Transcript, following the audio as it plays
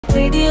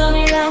We the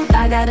only love,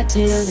 I got a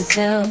tale to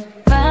tell.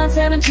 Found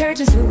 7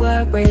 churches who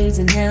were raised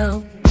in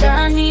hell.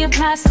 John the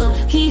apostle,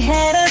 he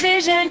had a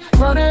vision.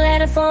 Wrote a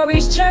letter for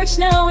each church,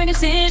 knowing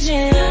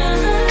decision.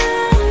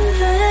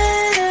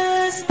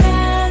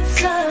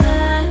 That's a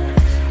lie.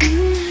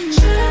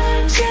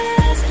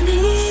 Churches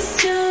need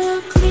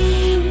to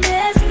clean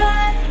their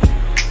spot.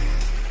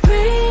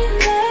 Bring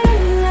their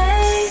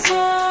legs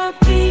or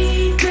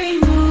be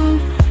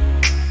removed.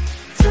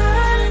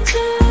 Time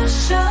to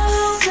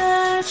show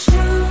the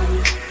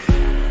truth.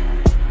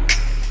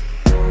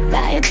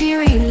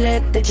 Dietary,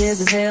 let the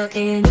Jezebel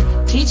in.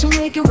 Teach them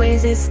wicked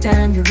ways, it's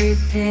time to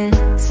repent.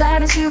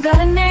 Silence, you got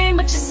a name,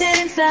 but you're dead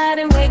inside.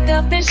 And wake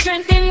up and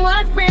strengthen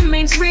what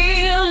remains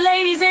real.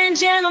 Ladies and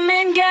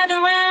gentlemen, gather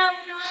round.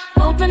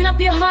 Open up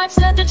your hearts,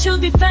 let the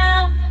truth be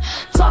found.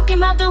 Talking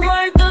about the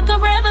word, book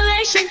of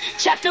Revelation.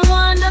 Chapter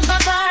 1 of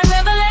our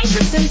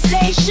Revelation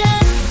sensation.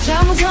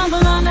 John was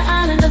humble on the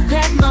island of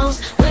Patmos.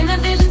 When the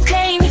visions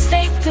came, his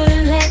faith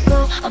couldn't let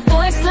go. A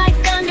voice like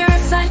thunder, a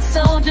sight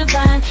so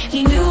divine.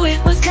 He knew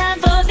it was time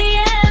for the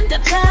end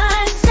of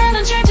time.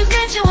 7 churches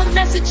mention one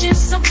message is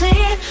so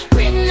clear.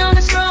 Written on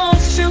the scroll,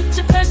 it's true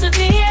to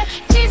persevere.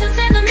 Jesus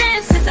in the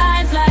midst, his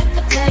eyes like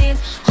a flame.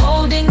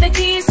 Holding the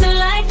keys to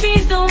life,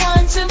 he's the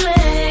one to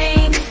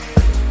blame.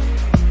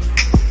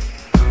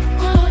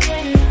 Oh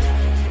yeah.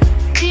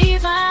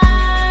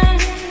 Divine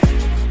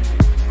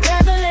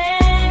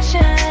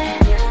revelation.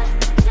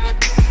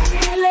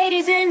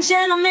 Ladies and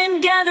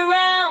gentlemen, gather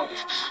round.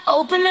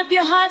 Open up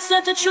your hearts,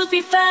 let the truth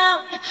be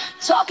found.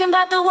 Talking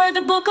about the word,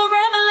 the book of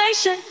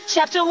Revelation.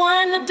 Chapter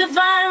 1 of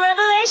divine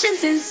revelation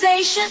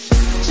sensation.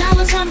 John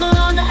was humble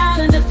on the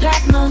island of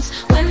Patmos.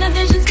 When the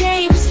visions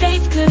came, his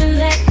faith couldn't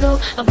let go.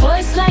 A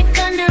voice like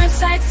thunder, a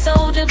sight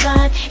so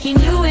divine. He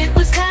knew it was